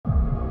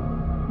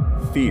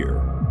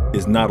Fear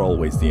is not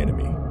always the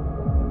enemy.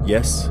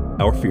 Yes,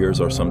 our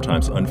fears are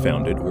sometimes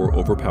unfounded or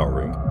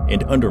overpowering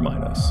and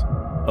undermine us.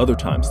 Other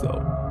times,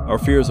 though, our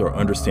fears are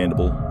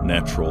understandable,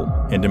 natural,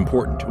 and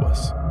important to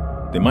us.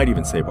 They might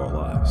even save our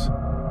lives.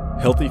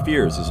 Healthy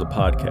Fears is a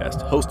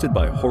podcast hosted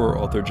by horror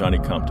author Johnny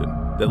Compton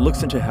that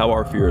looks into how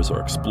our fears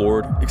are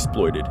explored,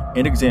 exploited,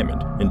 and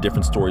examined in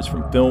different stories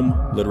from film,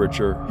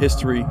 literature,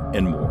 history,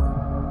 and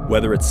more.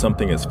 Whether it's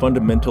something as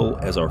fundamental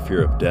as our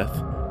fear of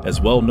death,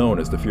 as well known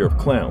as the fear of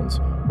clowns,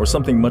 or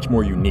something much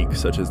more unique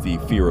such as the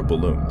fear of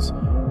balloons,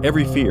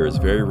 every fear is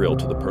very real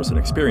to the person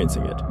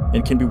experiencing it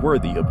and can be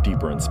worthy of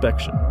deeper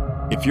inspection.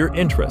 If you're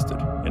interested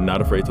and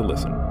not afraid to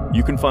listen,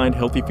 you can find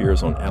Healthy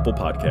Fears on Apple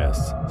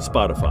Podcasts,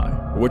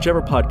 Spotify, or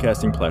whichever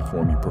podcasting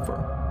platform you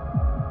prefer.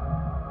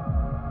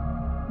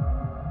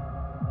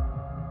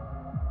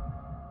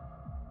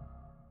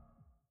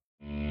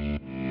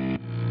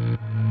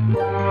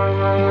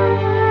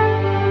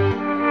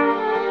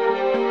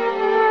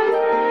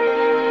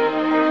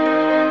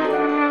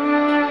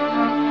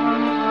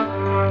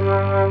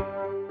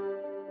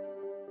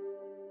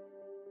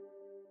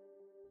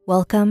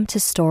 Welcome to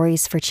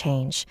Stories for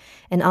Change,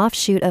 an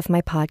offshoot of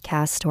my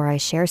podcast where I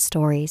share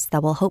stories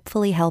that will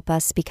hopefully help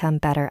us become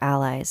better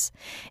allies.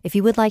 If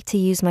you would like to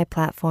use my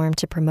platform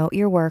to promote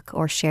your work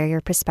or share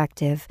your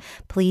perspective,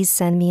 please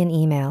send me an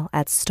email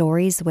at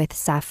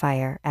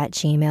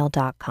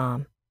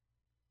storieswithsapphire@gmail.com.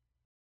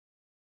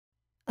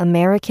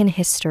 American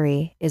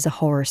history is a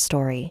horror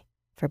story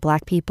for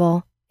Black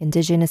people,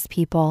 Indigenous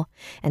people,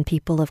 and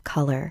people of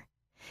color.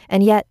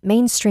 And yet,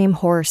 mainstream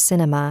horror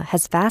cinema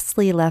has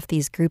vastly left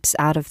these groups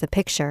out of the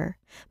picture,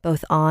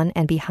 both on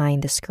and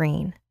behind the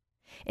screen.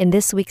 In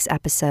this week's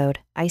episode,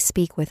 I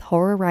speak with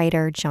horror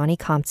writer Johnny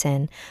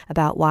Compton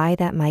about why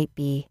that might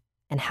be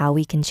and how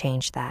we can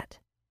change that.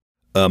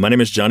 My name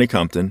is Johnny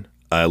Compton.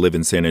 I live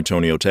in San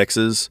Antonio,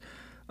 Texas.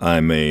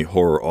 I'm a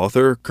horror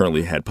author,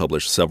 currently had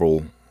published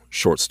several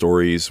short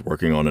stories,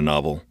 working on a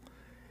novel,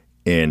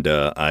 and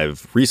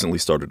I've recently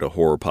started a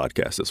horror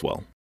podcast as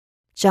well.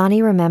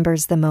 Johnny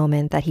remembers the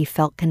moment that he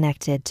felt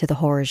connected to the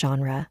horror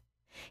genre.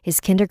 His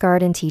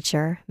kindergarten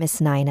teacher,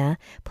 Miss Nina,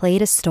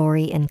 played a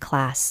story in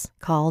class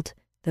called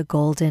The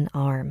Golden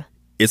Arm.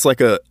 It's like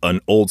an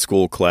old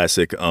school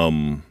classic.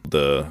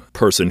 The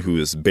person who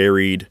is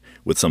buried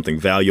with something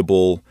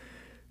valuable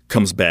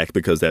comes back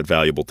because that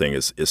valuable thing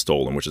is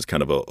stolen, which is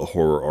kind of a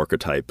horror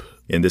archetype.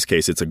 In this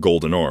case, it's a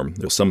golden arm.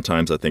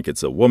 Sometimes I think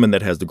it's a woman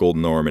that has the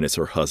golden arm and it's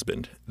her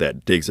husband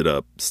that digs it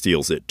up,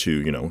 steals it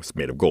to, it's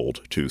made of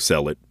gold, to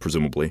sell it,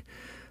 presumably.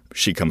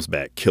 She comes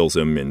back, kills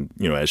him, and,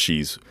 as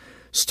she's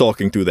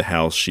stalking through the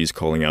house, she's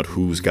calling out,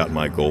 "Who's got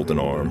my golden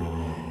arm?"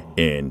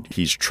 And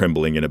he's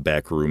trembling in a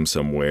back room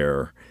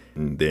somewhere.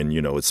 And then,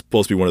 it's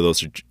supposed to be one of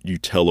those you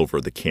tell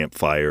over the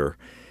campfire.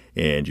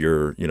 And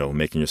you're,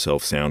 making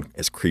yourself sound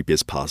as creepy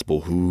as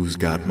possible. "Who's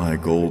got my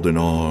golden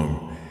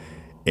arm?"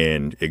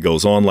 And it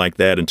goes on like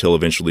that until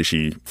eventually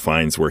she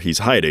finds where he's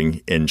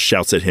hiding and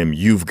shouts at him,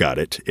 "You've got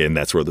it." And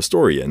that's where the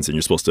story ends. And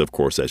you're supposed to, of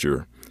course, as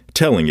you're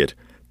telling it,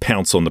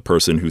 pounce on the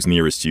person who's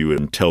nearest you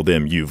and tell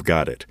them you've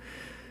got it.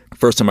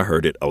 First time I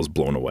heard it, I was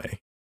blown away.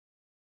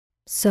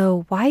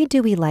 So why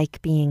do we like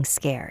being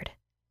scared?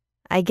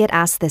 I get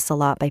asked this a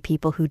lot by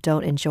people who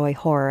don't enjoy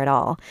horror at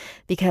all,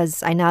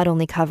 because I not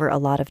only cover a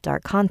lot of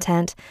dark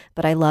content,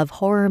 but I love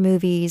horror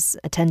movies,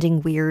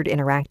 attending weird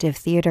interactive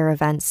theater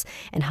events,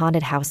 and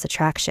haunted house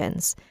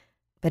attractions.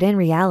 But in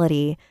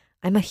reality,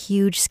 I'm a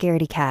huge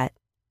scaredy cat.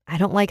 I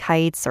don't like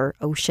heights or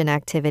ocean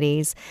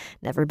activities,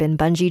 never been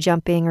bungee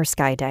jumping or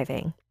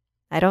skydiving.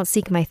 I don't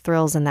seek my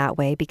thrills in that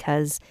way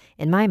because,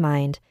 in my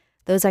mind,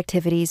 those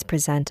activities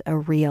present a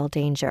real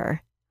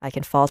danger. I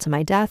can fall to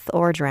my death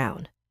or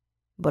drown.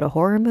 But a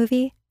horror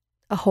movie?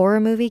 A horror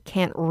movie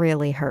can't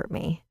really hurt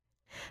me.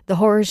 The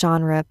horror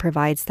genre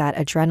provides that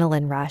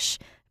adrenaline rush,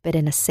 but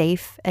in a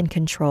safe and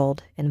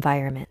controlled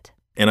environment.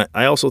 And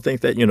I also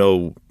think that,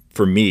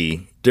 for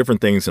me,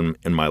 different things in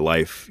my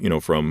life,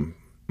 from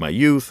my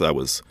youth, I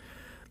was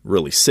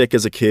really sick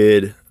as a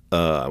kid.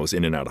 I was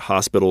in and out of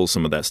hospitals,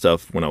 some of that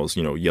stuff when I was,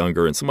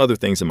 younger, and some other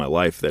things in my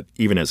life that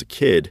even as a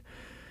kid,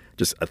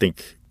 I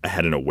think I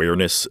had an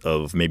awareness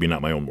of maybe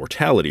not my own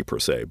mortality per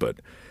se,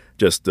 but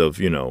just of,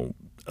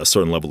 a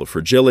certain level of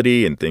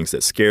fragility and things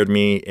that scared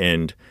me.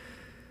 And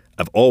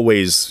I've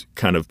always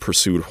kind of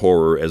pursued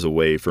horror as a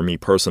way for me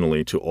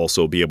personally to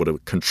also be able to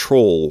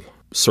control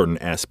certain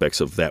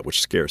aspects of that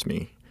which scares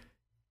me.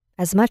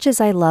 As much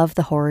as I love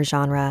the horror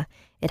genre,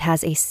 it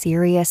has a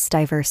serious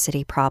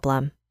diversity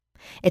problem.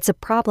 It's a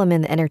problem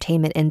in the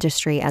entertainment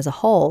industry as a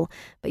whole,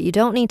 but you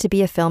don't need to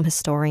be a film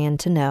historian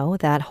to know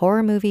that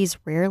horror movies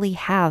rarely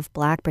have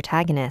Black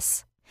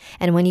protagonists.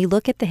 And when you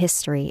look at the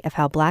history of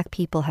how Black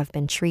people have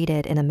been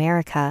treated in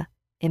America,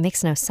 it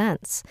makes no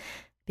sense,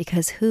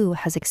 because who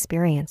has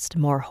experienced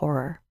more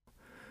horror?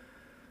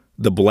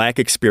 The Black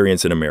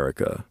experience in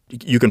America.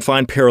 You can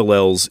find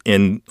parallels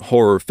in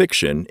horror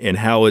fiction and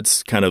how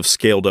it's kind of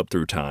scaled up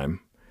through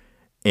time.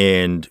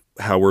 And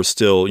how we're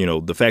still,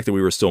 the fact that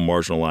we were still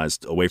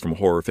marginalized away from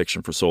horror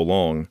fiction for so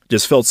long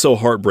just felt so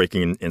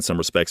heartbreaking in some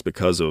respects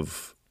because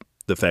of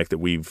the fact that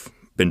we've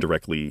been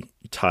directly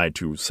tied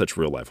to such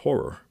real life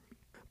horror.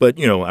 But,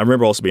 I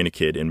remember also being a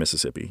kid in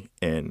Mississippi,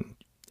 and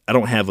I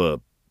don't have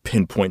a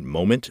pinpoint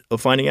moment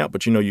of finding out,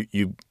 but,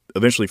 you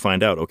eventually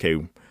find out, okay,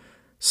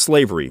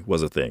 slavery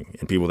was a thing,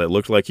 and people that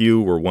looked like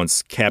you were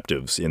once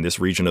captives in this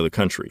region of the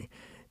country.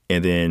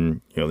 And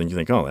then, then you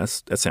think, oh,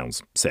 that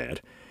sounds sad.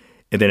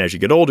 And then as you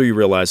get older, you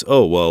realize,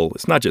 oh, well,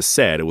 it's not just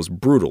sad. It was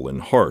brutal and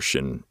harsh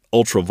and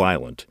ultra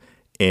violent.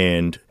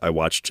 And I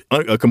watched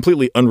a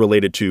completely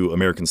unrelated to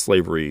American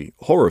slavery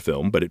horror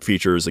film, but it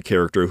features a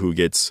character who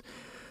gets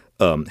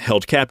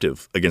held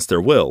captive against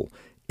their will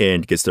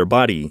and gets their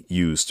body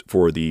used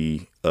for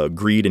the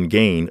greed and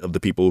gain of the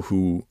people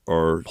who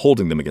are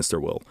holding them against their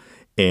will.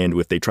 And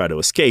if they try to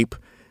escape,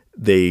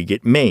 they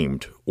get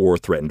maimed or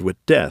threatened with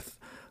death.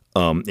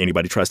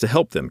 Anybody tries to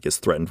help them gets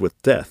threatened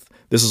with death.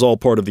 This is all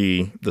part of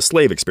the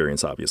slave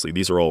experience, obviously.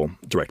 These are all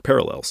direct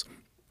parallels.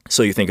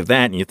 So you think of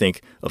that and you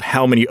think of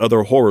how many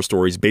other horror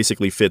stories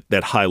basically fit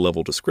that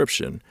high-level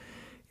description.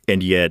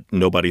 And yet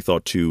nobody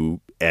thought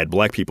to add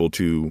black people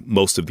to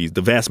most of the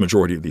vast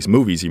majority of these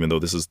movies, even though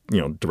this is,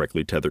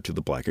 directly tethered to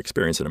the black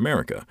experience in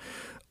America.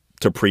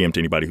 To preempt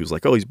anybody who's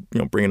like, oh, he's,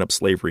 bringing up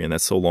slavery and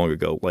that's so long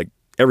ago. Like,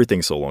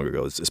 everything's so long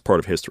ago. It's part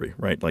of history,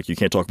 right? Like, you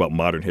can't talk about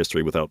modern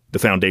history without the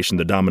foundation,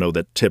 the domino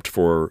that tipped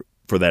for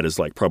that is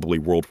like probably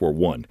World War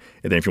I. And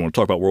then if you want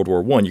to talk about World War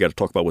I, you got to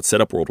talk about what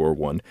set up World War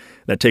I.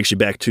 That takes you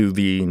back to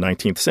the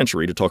 19th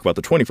century to talk about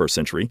the 21st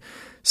century.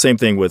 Same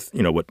thing with,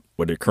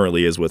 what it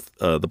currently is with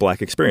the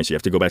black experience. You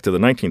have to go back to the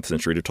 19th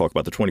century to talk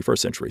about the 21st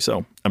century.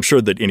 So I'm sure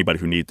that anybody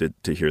who needed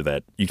to hear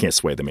that, you can't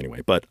sway them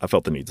anyway, but I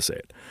felt the need to say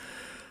it.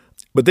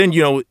 But then,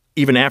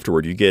 even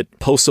afterward, you get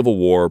post-Civil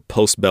War,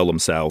 post-Bellum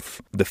South,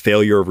 the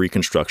failure of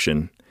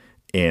Reconstruction,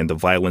 and the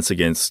violence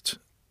against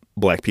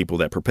black people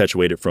that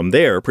perpetuated from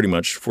there pretty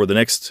much for the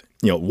next,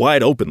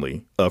 wide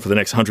openly for the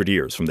next 100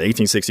 years, from the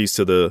 1860s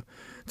to the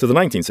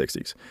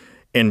 1960s.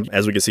 And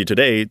as we can see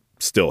today,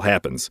 still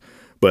happens.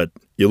 But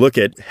you look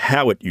at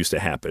how it used to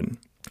happen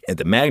and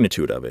the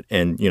magnitude of it.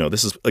 And,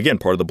 this is, again,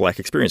 part of the black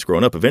experience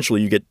growing up.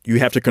 Eventually, you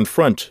have to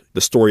confront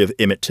the story of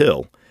Emmett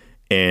Till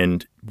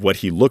and what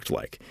he looked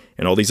like,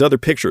 and all these other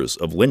pictures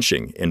of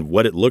lynching and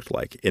what it looked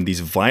like, and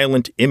these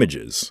violent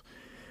images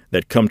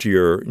that come to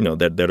your,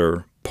 that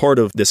are part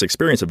of this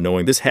experience of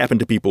knowing this happened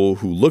to people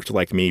who looked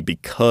like me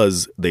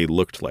because they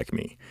looked like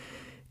me.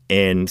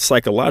 And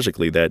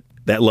psychologically, that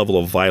level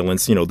of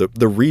violence,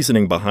 the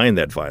reasoning behind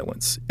that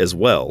violence as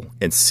well,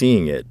 and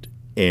seeing it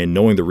and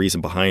knowing the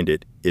reason behind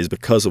it is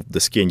because of the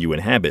skin you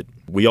inhabit.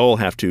 We all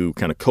have to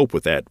kind of cope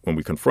with that when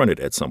we confront it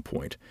at some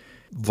point.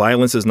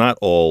 Violence is not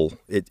all,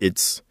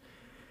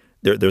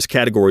 there's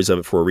categories of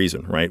it for a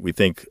reason, right? We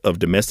think of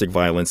domestic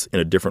violence in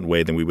a different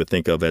way than we would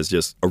think of as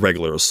just a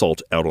regular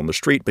assault out on the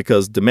street,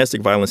 because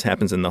domestic violence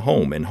happens in the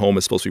home, and home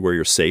is supposed to be where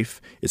you're safe.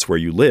 It's where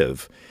you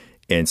live.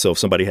 And so if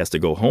somebody has to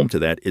go home to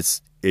that,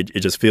 it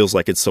just feels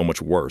like it's so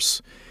much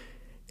worse.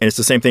 And it's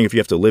the same thing if you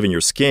have to live in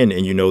your skin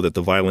and you know that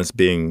the violence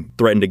being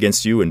threatened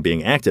against you and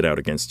being acted out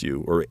against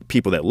you, or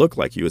people that look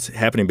like you, it's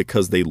happening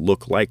because they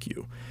look like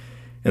you.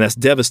 And that's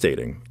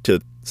devastating to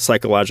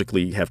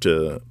psychologically have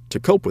to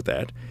cope with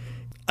that.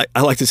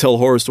 I like to tell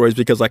horror stories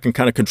because I can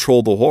kind of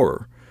control the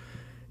horror.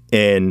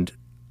 And,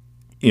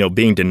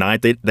 being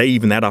denied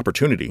even that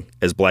opportunity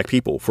as black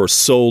people for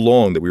so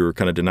long that we were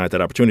kind of denied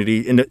that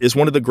opportunity. And it's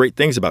one of the great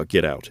things about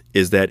Get Out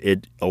is that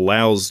it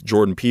allows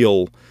Jordan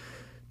Peele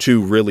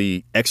to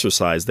really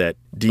exercise that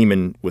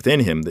demon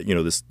within him, that,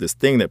 this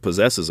thing that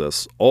possesses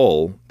us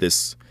all,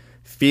 this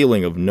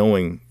feeling of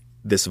knowing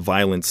this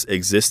violence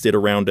existed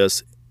around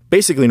us.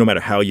 Basically, no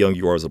matter how young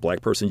you are as a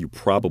black person, you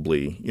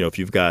probably, if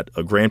you've got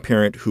a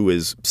grandparent who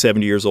is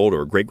 70 years old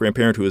or a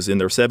great-grandparent who is in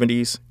their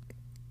 70s,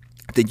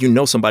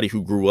 then somebody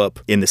who grew up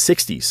in the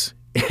 60s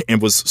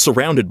and was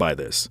surrounded by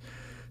this.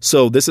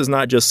 So this is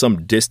not just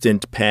some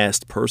distant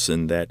past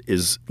person that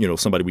is,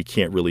 somebody we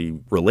can't really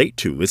relate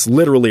to. It's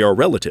literally our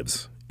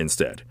relatives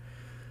instead.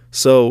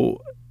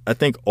 So I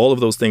think all of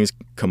those things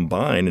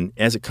combine, and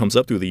as it comes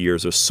up through the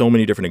years, there's so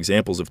many different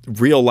examples of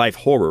real-life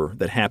horror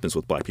that happens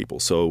with black people.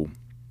 So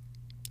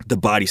the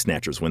body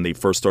snatchers, when they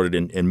first started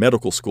in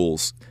medical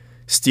schools,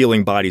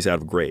 stealing bodies out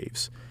of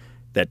graves.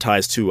 That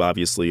ties to,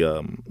 obviously,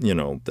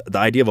 the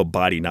idea of a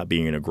body not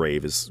being in a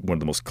grave is one of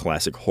the most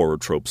classic horror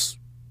tropes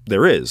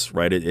there is,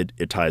 right?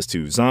 It ties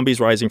to zombies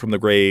rising from the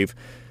grave,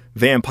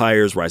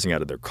 vampires rising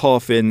out of their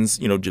coffins,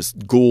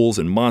 just ghouls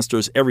and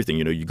monsters, everything.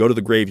 You go to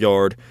the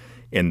graveyard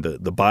and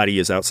the body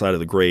is outside of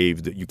the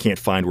grave, that you can't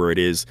find where it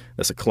is.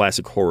 That's a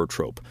classic horror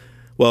trope.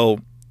 Well,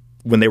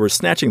 when they were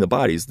snatching the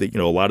bodies, a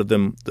lot of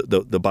them,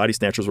 the body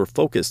snatchers were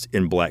focused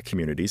in black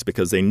communities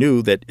because they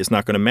knew that it's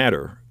not going to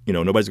matter.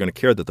 Nobody's going to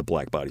care that the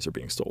black bodies are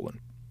being stolen.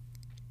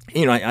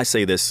 I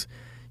say this,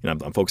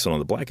 I'm focusing on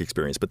the black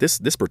experience, but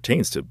this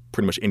pertains to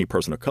pretty much any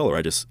person of color.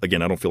 I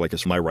don't feel like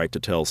it's my right to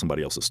tell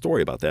somebody else's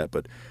story about that.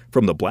 But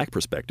from the black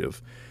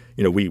perspective,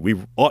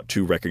 we ought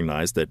to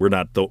recognize that we're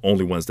not the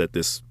only ones that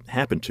this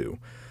happened to.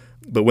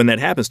 But when that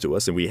happens to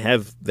us and we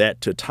have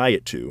that to tie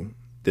it to,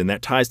 then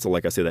that ties to,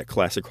 like I say, that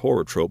classic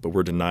horror trope, but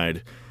we're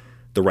denied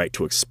the right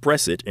to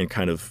express it and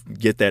kind of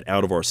get that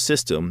out of our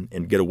system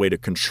and get a way to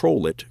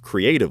control it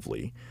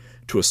creatively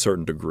to a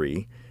certain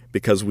degree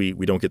because we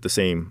don't get the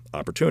same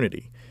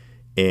opportunity.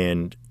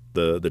 And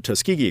the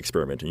Tuskegee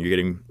experiment, and you're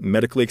getting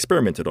medically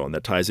experimented on,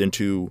 that ties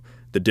into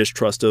the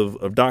distrust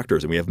of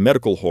doctors. And we have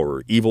medical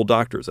horror, evil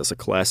doctors. That's a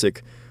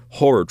classic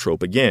horror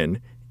trope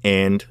again.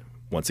 And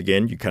once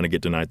again, you kind of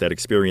get denied that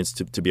experience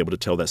to be able to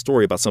tell that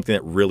story about something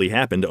that really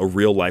happened, a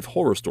real-life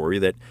horror story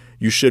that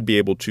you should be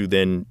able to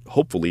then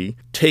hopefully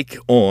take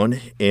on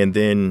and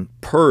then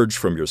purge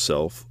from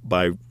yourself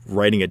by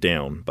writing it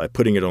down, by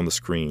putting it on the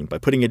screen, by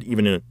putting it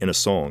even in a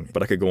song.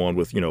 But I could go on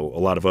with, a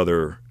lot of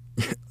other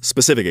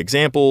specific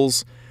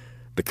examples.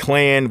 The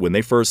Klan, when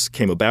they first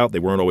came about, they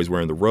weren't always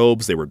wearing the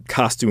robes. They were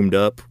costumed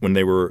up when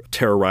they were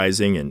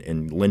terrorizing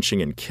and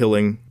lynching and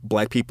killing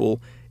black people.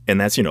 And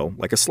that's,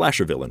 like a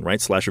slasher villain,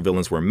 right? Slasher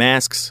villains wear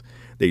masks.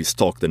 They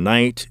stalk the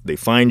night. They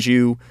find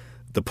you.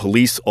 The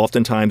police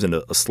oftentimes in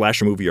a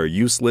slasher movie are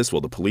useless.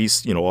 Well, the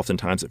police,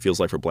 oftentimes it feels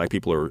like for black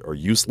people are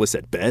useless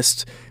at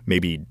best,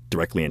 maybe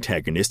directly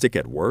antagonistic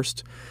at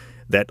worst.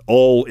 That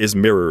all is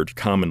mirrored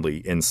commonly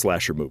in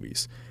slasher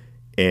movies.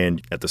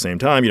 And at the same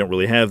time, you don't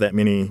really have that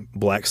many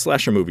black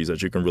slasher movies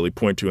that you can really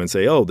point to and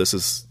say, oh, this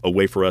is a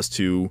way for us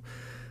to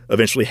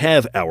eventually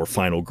have our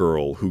final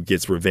girl who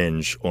gets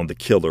revenge on the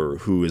killer,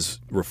 who is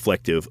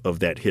reflective of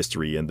that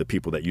history and the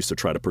people that used to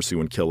try to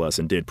pursue and kill us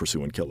and did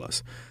pursue and kill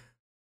us.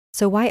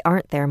 So why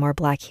aren't there more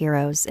black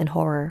heroes in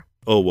horror?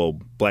 Oh, well,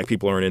 black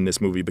people aren't in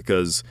this movie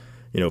because,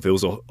 if it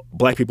was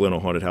black people in a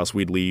haunted house,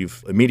 we'd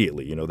leave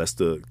immediately. That's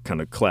the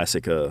kind of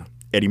classic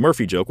Eddie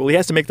Murphy joke. Well, he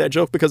has to make that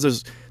joke because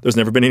there's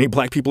never been any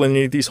black people in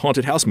any of these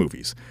haunted house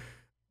movies.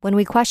 When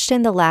we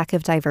question the lack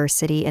of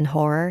diversity in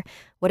horror,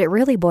 what it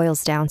really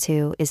boils down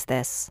to is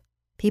this.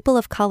 People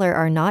of color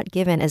are not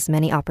given as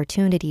many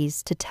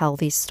opportunities to tell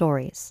these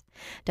stories.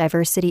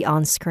 Diversity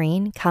on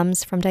screen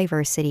comes from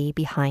diversity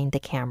behind the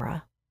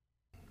camera.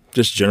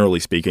 Just generally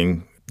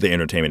speaking, the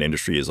entertainment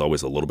industry is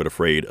always a little bit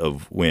afraid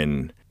of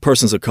when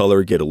persons of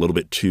color get a little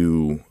bit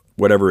too,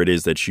 whatever it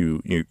is that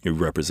you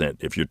represent.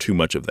 If you're too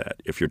much of that,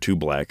 if you're too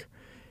black,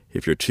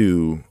 if you're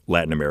too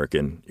Latin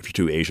American, if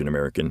you're too Asian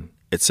American,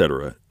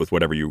 etc., with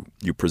whatever you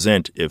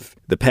present, if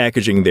the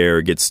packaging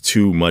there gets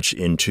too much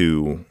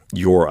into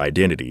your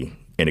identity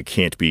and it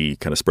can't be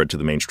kind of spread to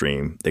the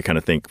mainstream, they kind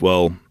of think,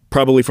 well,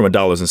 probably from a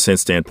dollars and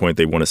cents standpoint,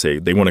 they want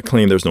to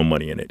claim there's no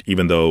money in it,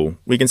 even though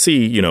we can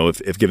see,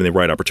 if given the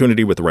right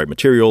opportunity with the right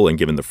material and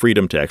given the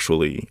freedom to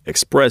actually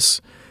express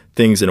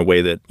things in a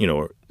way that,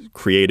 are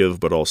creative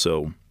but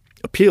also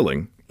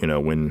appealing.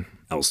 When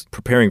I was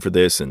preparing for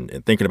this and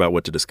thinking about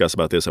what to discuss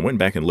about this, I went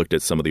back and looked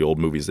at some of the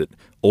older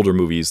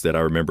movies that I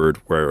remembered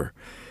where,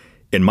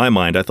 in my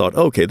mind, I thought,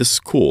 okay, this is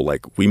cool.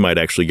 Like, we might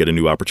actually get a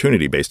new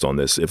opportunity based on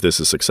this if this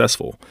is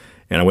successful.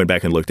 And I went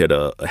back and looked at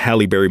a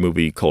Halle Berry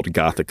movie called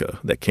Gothika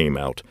that came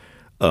out,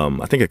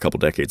 I think a couple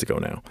decades ago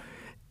now.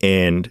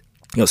 And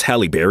it's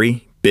Halle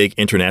Berry, big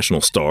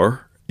international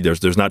star.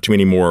 There's not too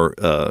many more,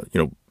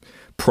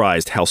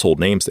 prized household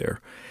names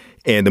there.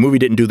 And the movie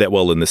didn't do that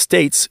well in the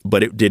States,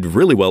 but it did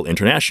really well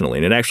internationally.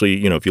 And it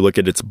actually, if you look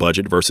at its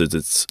budget versus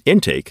its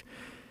intake,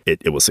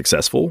 it was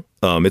successful.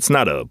 It's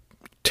not a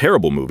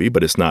terrible movie,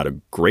 but it's not a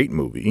great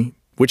movie,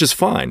 which is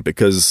fine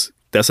because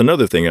that's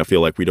another thing I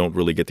feel like we don't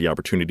really get the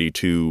opportunity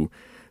to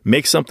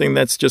make something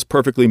that's just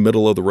perfectly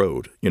middle of the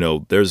road.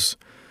 There's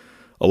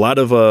a lot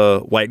of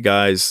white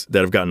guys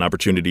that have gotten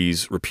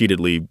opportunities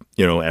repeatedly,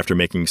 after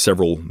making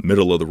several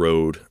middle of the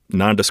road,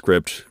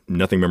 nondescript,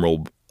 nothing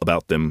memorable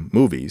about them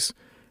movies,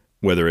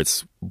 whether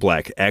it's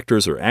black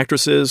actors or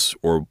actresses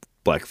or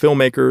black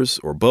filmmakers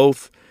or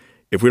both.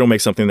 If we don't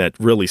make something that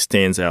really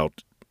stands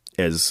out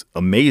as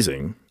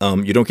amazing,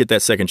 you don't get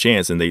that second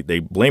chance, and they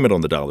blame it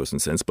on the dollars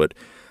and cents. But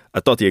I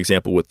thought the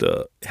example with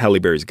the Halle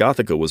Berry's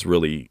Gothika was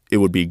really, it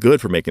would be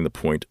good for making the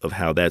point of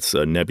how that's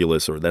a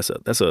nebulous, or that's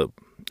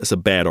a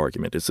bad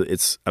argument.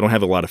 I don't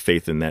have a lot of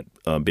faith in that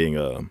being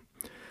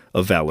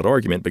a valid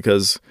argument,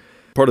 because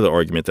part of the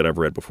argument that I've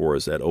read before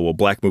is that,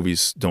 black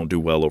movies don't do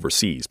well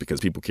overseas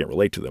because people can't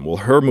relate to them. Well,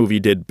 her movie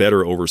did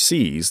better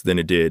overseas than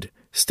it did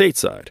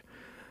stateside.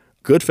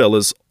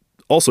 Goodfellas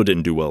also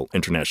didn't do well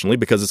internationally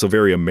because it's a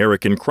very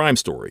American crime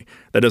story.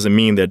 That doesn't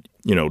mean that,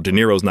 De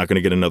Niro's not going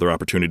to get another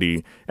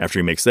opportunity after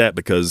he makes that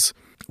because,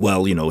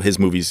 his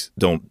movies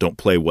don't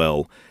play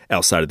well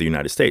outside of the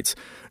United States.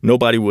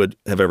 Nobody would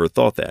have ever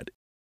thought that.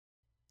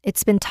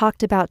 It's been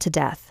talked about to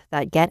death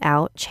that Get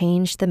Out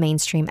changed the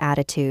mainstream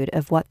attitude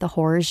of what the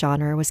horror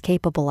genre was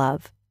capable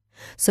of.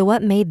 So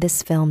what made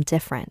this film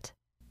different?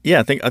 Yeah,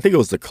 I think it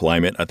was the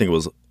climate. I think it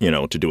was,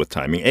 to do with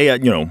timing.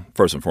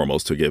 First and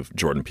foremost, to give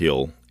Jordan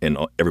Peele and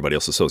everybody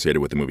else associated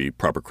with the movie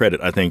proper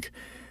credit. I think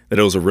that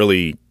it was a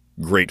really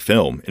great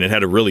film, and it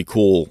had a really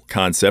cool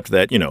concept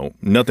that,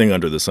 nothing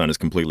under the sun is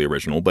completely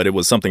original, but it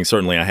was something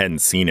certainly I hadn't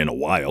seen in a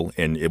while,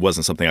 and it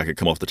wasn't something I could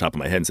come off the top of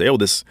my head and say,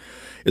 this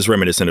is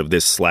reminiscent of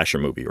this slasher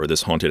movie or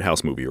this haunted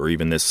house movie or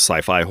even this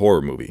sci-fi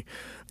horror movie.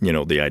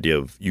 The idea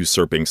of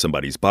usurping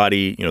somebody's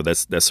body,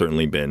 that's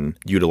certainly been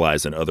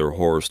utilized in other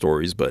horror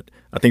stories. But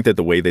I think that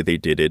the way that they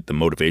did it, the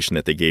motivation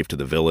that they gave to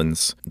the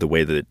villains, the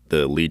way that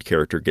the lead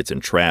character gets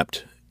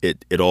entrapped,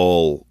 it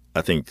all,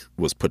 I think,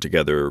 was put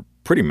together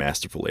pretty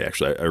masterfully,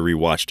 actually. I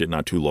rewatched it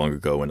not too long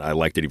ago, and I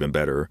liked it even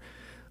better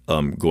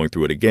going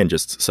through it again.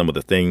 Just some of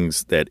the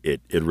things that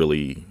it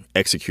really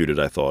executed,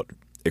 I thought,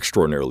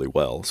 extraordinarily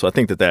well. So I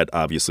think that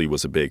obviously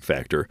was a big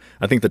factor.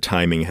 I think the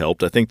timing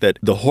helped. I think that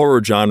the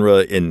horror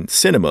genre in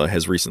cinema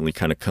has recently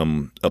kind of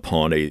come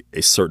upon a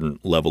certain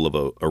level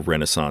of a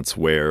renaissance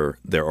where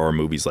there are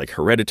movies like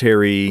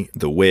Hereditary,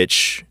 The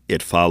Witch,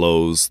 It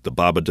Follows, The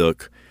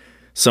Babadook.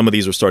 Some of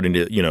these are starting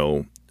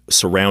to,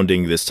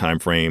 surrounding this time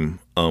frame,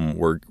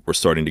 we're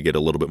starting to get a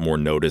little bit more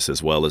notice,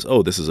 as well as,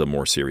 this is a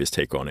more serious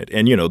take on it.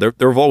 And, there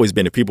have always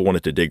been, if people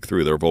wanted to dig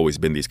through, there have always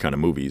been these kind of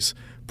movies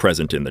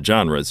present in the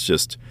genre. It's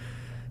just,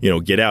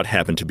 Get Out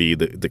happened to be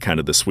the kind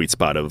of the sweet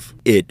spot of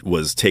it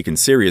was taken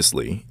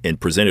seriously and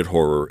presented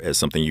horror as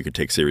something you could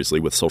take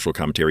seriously with social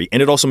commentary.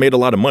 And it also made a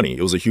lot of money.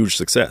 It was a huge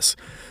success.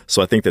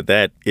 So I think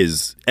that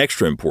is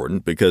extra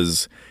important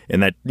because,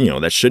 and that,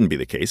 that shouldn't be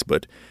the case,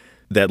 but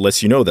that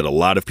lets you know that a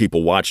lot of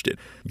people watched it.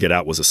 Get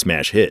Out was a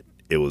smash hit.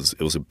 It was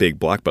a big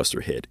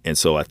blockbuster hit. And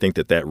so I think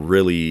that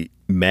really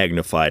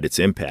magnified its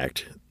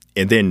impact.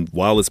 And then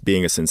while it's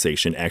being a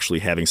sensation,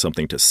 actually having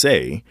something to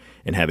say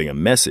and having a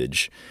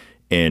message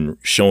and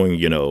showing,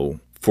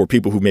 for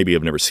people who maybe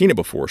have never seen it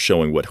before,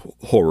 showing what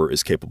horror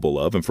is capable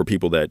of. And for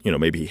people that,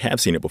 maybe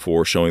have seen it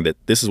before, showing that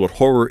this is what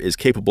horror is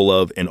capable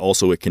of. And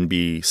also it can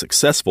be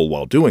successful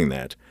while doing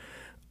that.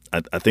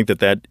 I think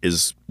that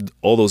is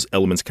all those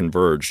elements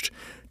converged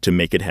to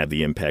make it have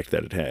the impact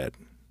that it had.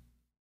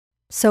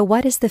 So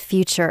what is the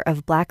future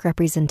of Black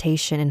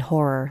representation in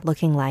horror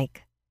looking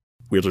like?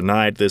 We're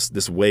denied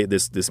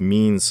this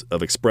means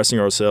of expressing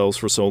ourselves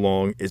for so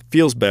long. It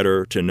feels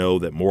better to know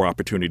that more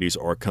opportunities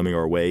are coming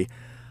our way.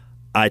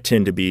 I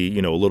tend to be,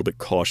 a little bit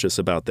cautious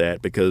about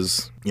that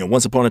because,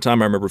 once upon a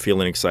time I remember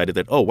feeling excited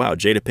that, oh, wow,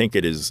 Jada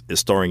Pinkett is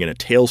starring in a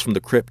Tales from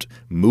the Crypt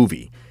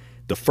movie.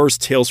 The first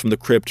Tales from the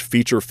Crypt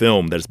feature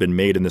film that has been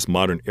made in this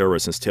modern era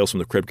since Tales from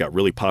the Crypt got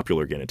really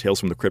popular again. And Tales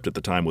from the Crypt at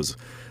the time was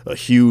a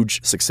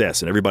huge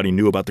success, and everybody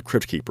knew about the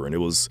Crypt Keeper, and it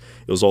was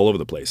all over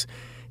the place.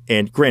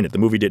 And granted, the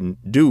movie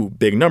didn't do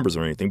big numbers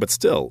or anything, but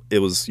still, it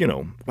was,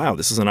 wow,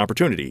 this is an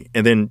opportunity.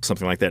 And then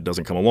something like that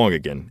doesn't come along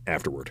again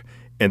afterward.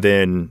 And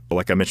then,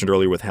 like I mentioned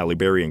earlier with Halle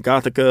Berry and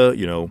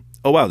Gothika,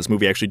 oh, wow, this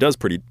movie actually does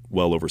pretty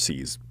well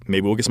overseas.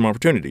 Maybe we'll get some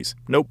opportunities.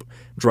 Nope,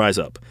 dries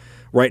up.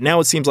 Right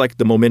now, it seems like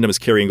the momentum is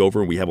carrying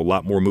over, and we have a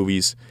lot more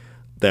movies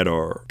that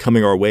are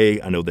coming our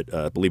way. I know that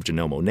I believe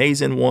Janelle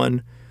Monáe's in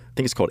one. I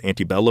think it's called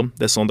Antebellum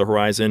that's on the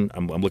horizon.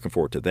 I'm looking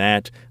forward to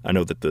that. I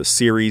know that the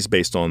series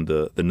based on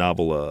the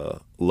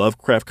novel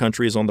Lovecraft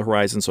Country is on the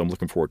horizon, so I'm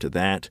looking forward to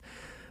that.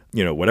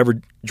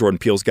 Whatever Jordan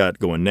Peele's got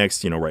going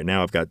next, right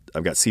now I've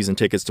got season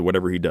tickets to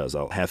whatever he does.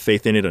 I'll have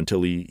faith in it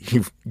until he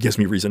gives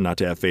me reason not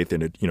to have faith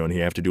in it, and he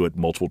have to do it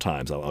multiple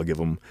times. I'll give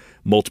him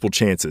multiple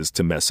chances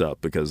to mess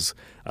up because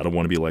I don't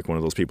want to be like one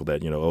of those people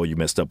that, you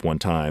messed up one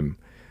time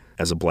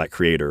as a Black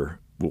creator.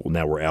 Well,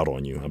 now we're out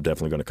on you. I'm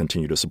definitely going to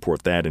continue to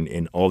support that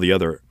and all the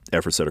other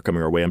efforts that are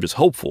coming our way. I'm just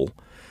hopeful,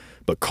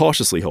 but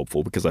cautiously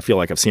hopeful, because I feel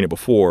like I've seen it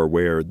before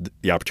where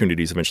the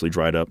opportunities eventually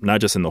dried up,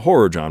 not just in the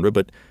horror genre,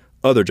 but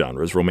other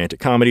genres, romantic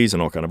comedies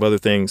and all kind of other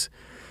things,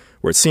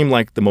 where it seemed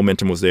like the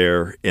momentum was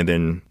there, and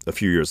then a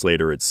few years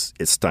later it's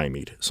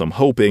stymied. So I'm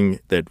hoping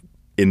that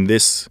in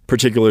this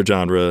particular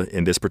genre,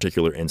 in this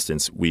particular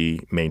instance,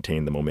 we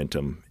maintain the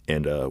momentum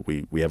and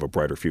we have a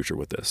brighter future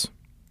with this.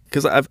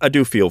 Because I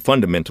do feel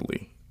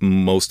fundamentally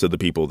most of the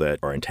people that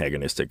are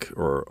antagonistic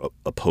or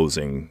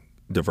opposing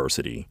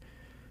diversity,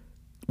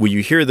 when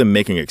you hear them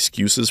making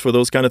excuses for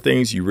those kind of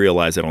things, you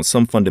realize that on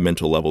some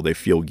fundamental level, they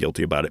feel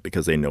guilty about it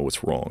because they know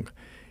it's wrong.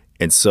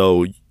 And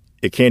so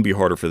it can be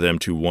harder for them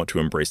to want to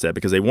embrace that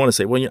because they want to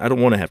say, well, I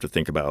don't want to have to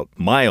think about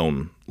my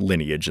own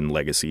lineage and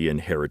legacy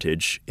and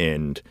heritage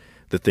and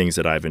the things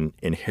that I've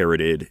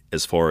inherited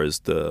as far as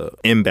the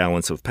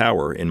imbalance of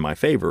power in my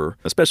favor,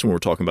 especially when we're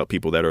talking about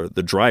people that are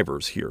the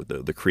drivers here,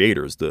 the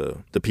creators,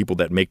 the people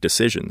that make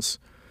decisions.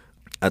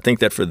 I think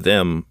that for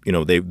them,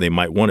 they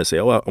might want to say,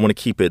 oh, I want to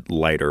keep it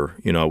lighter.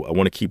 I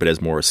want to keep it as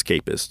more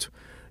escapist.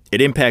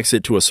 It impacts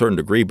it to a certain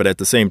degree, but at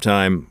the same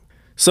time,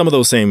 some of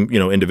those same,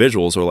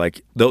 individuals are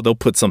like, they'll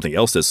put something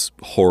else that's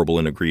horrible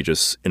and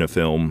egregious in a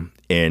film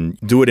and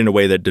do it in a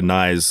way that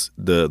denies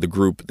the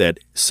group that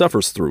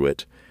suffers through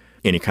it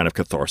any kind of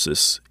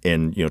catharsis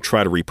and,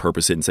 try to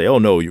repurpose it and say, oh,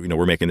 no,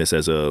 we're making this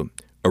as a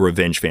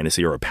revenge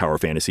fantasy or a power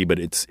fantasy, but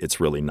it's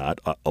really not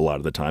a lot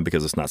of the time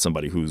because it's not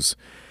somebody who's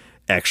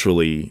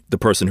actually the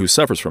person who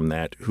suffers from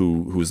that,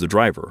 who's the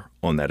driver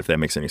on that, if that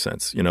makes any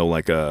sense.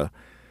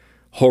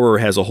 Horror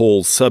has a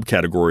whole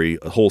subcategory,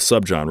 a whole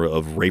subgenre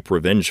of rape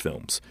revenge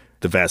films.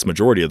 The vast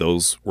majority of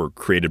those were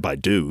created by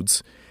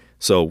dudes.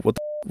 So what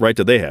the right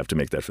do they have to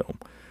make that film?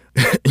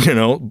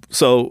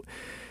 So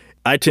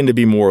I tend to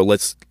be more,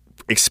 let's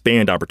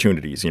expand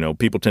opportunities.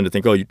 People tend to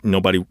think, oh,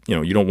 nobody,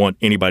 you don't want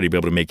anybody to be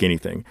able to make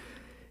anything.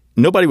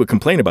 nobody would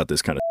complain about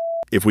this kind of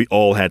if we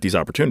all had these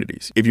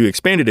opportunities. If you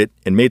expanded it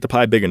and made the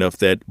pie big enough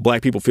that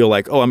black people feel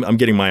like, oh, I'm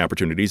getting my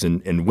opportunities,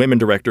 and women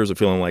directors are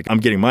feeling like I'm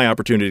getting my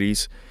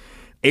opportunities,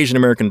 Asian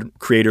American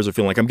creators are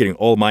feeling like I'm getting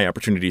all my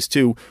opportunities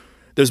too.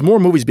 There's more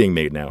movies being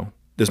made now.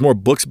 There's more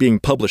books being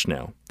published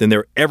now than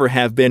there ever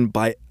have been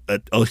by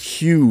a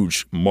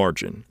huge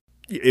margin.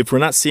 If we're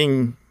not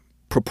seeing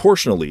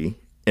proportionally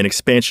an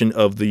expansion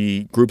of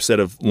the groups that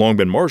have long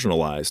been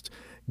marginalized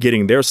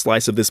getting their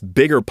slice of this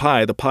bigger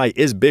pie, the pie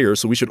is bigger,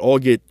 so we should all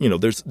get,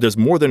 there's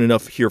more than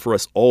enough here for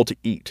us all to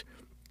eat.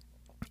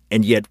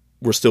 And yet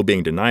we're still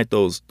being denied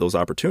those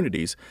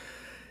opportunities.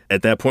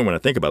 At that point, when I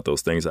think about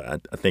those things, I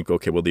think,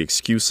 okay, well, the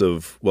excuse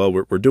of, well,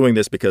 we're doing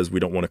this because we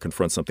don't want to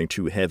confront something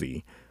too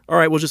heavy. All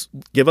right, well, just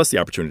give us the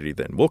opportunity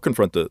then. We'll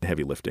confront the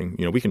heavy lifting.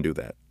 We can do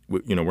that.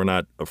 We're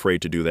not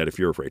afraid to do that if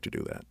you're afraid to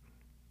do that.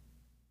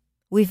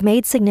 We've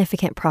made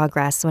significant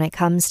progress when it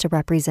comes to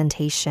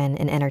representation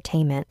in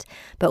entertainment,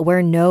 but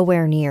we're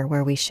nowhere near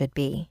where we should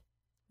be.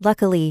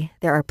 Luckily,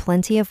 there are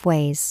plenty of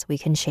ways we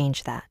can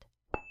change that.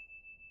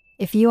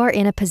 If you are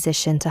in a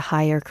position to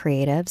hire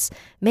creatives,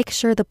 make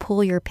sure the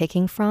pool you're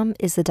picking from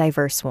is a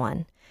diverse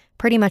one.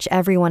 Pretty much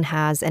everyone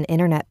has an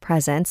internet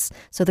presence,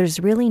 so there's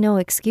really no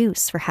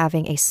excuse for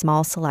having a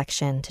small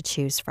selection to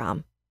choose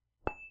from.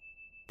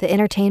 The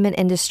entertainment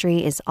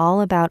industry is all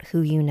about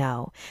who you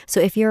know, so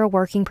if you're a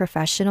working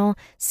professional,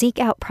 seek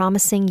out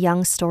promising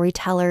young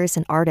storytellers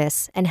and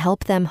artists and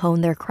help them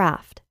hone their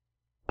craft.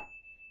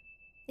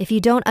 If you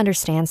don't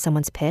understand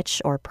someone's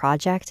pitch or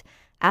project,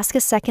 ask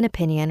a second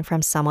opinion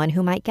from someone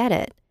who might get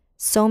it.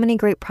 So many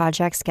great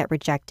projects get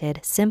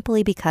rejected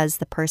simply because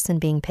the person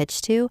being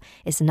pitched to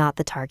is not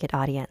the target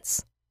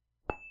audience.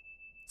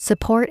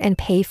 Support and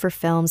pay for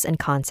films and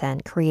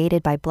content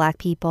created by Black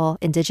people,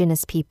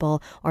 Indigenous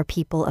people, or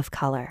people of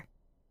color.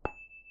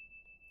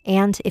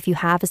 And if you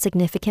have a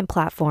significant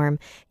platform,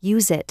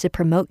 use it to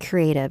promote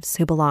creatives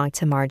who belong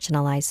to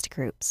marginalized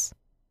groups.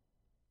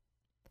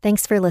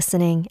 Thanks for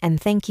listening, and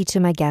thank you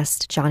to my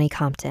guest, Johnny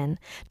Compton.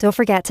 Don't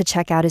forget to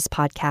check out his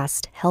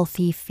podcast,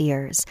 Healthy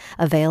Fears,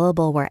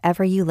 available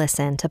wherever you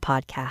listen to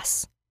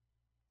podcasts.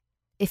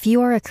 If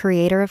you are a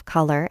creator of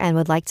color and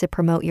would like to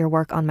promote your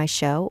work on my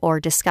show or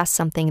discuss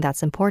something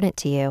that's important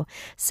to you,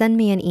 send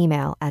me an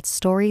email at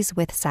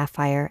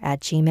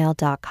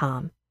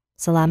storieswithsapphire@gmail.com.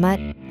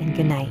 Salamat and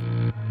good night.